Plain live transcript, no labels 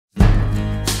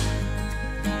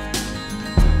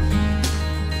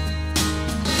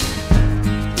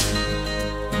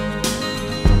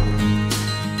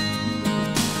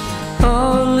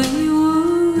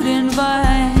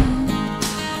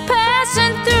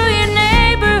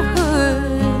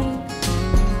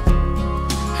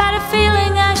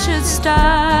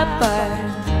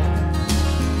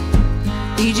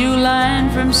you a line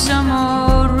from some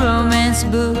old romance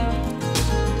book.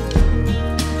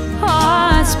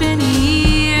 Oh, it's been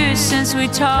years since we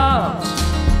talked.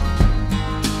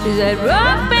 Is that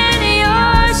rock band of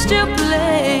yours still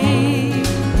play?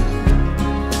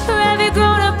 Or have you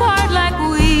grown apart like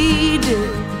we did?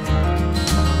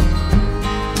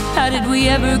 How did we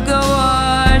ever go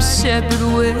our separate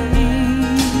ways?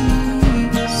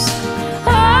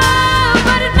 Oh,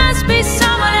 but it must be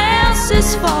someone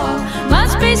else's fault.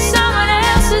 Must be someone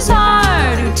else's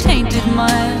heart who tainted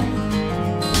mine.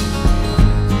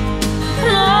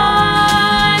 No,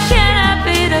 I cannot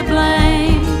be to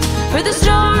blame for the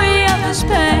story of this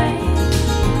pain.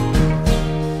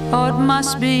 Oh, it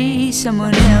must be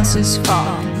someone else's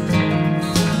fault.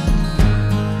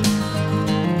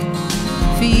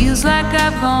 Feels like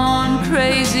I've gone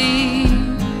crazy,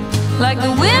 like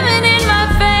the women in my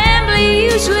family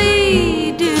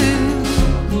usually do.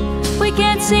 We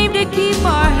can't seem to keep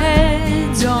our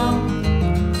heads on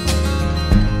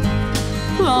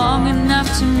long enough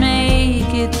to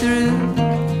make it through.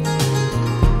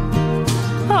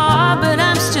 Oh, but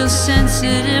I'm still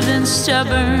sensitive and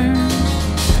stubborn,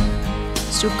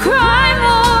 still cry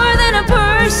more than a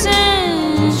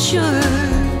person should.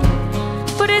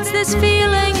 But it's this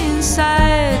feeling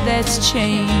inside that's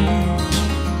changed.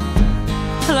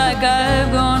 Like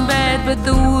I've gone bad, but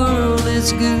the world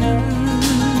is good.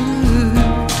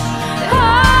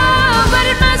 Oh, but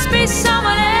it must be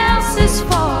someone else's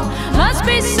fault. Must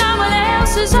be someone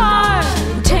else's heart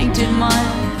who tainted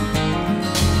mine.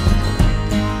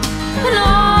 No,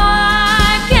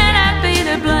 I cannot be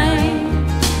to blame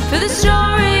for the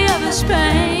story of this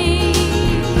pain.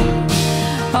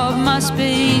 Oh, it must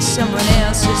be someone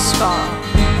else's fault.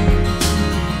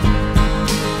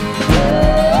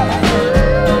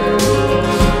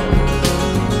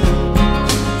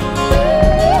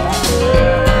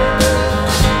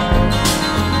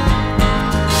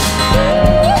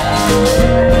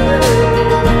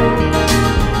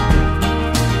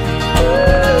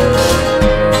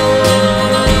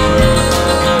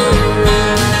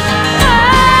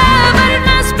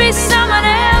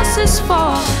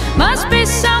 Must be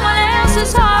someone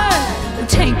else's heart who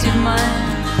tainted mine.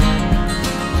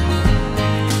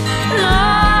 No,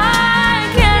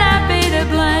 I cannot be to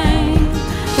blame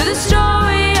for the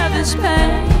story of this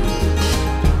pain.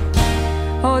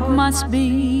 Oh, it must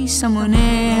be someone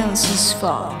else's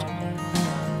fault.